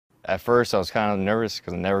At first I was kind of nervous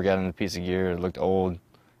because I never got in a piece of gear. It looked old,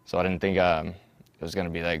 so I didn't think it was going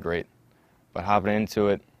to be that great. But hopping into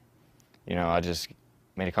it, you know, I just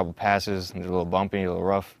made a couple passes, and a little bumpy, a little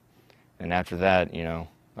rough, and after that, you know,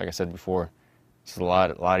 like I said before, it's a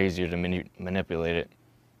lot easier to manipulate it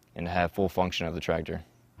and to have full function of the tractor.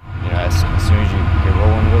 You know, as soon as you get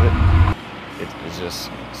rolling with it, it's just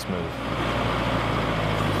smooth.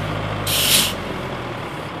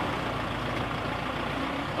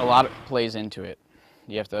 A lot plays into it.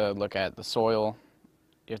 You have to look at the soil.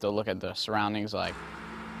 You have to look at the surroundings, like,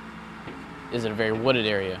 is it a very wooded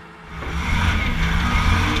area?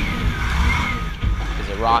 Is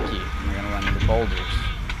it rocky? You're going to run into boulders.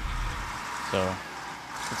 So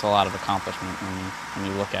it's a lot of accomplishment when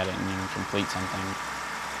you look at it and you complete something.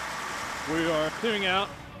 We are clearing out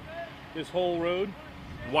this whole road,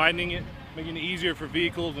 widening it, making it easier for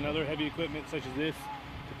vehicles and other heavy equipment such as this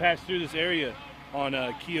to pass through this area on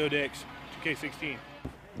Kiodex 2K16.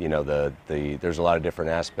 You know, there's a lot of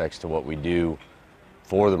different aspects to what we do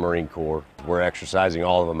for the Marine Corps. We're exercising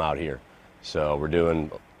all of them out here. So we're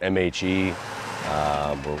doing MHE,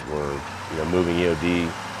 we're moving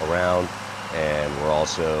EOD around, and we're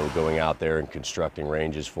also going out there and constructing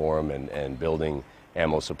ranges for them and building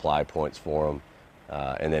ammo supply points for them,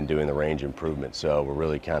 and then doing the range improvement. So we're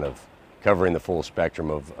really kind of covering the full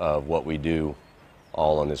spectrum of what we do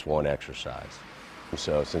all on this one exercise.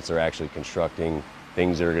 So since they're actually constructing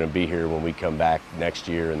things that are going to be here when we come back next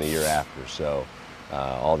year and the year after. So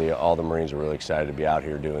all the Marines are really excited to be out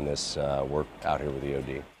here doing this work out here with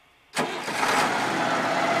EOD.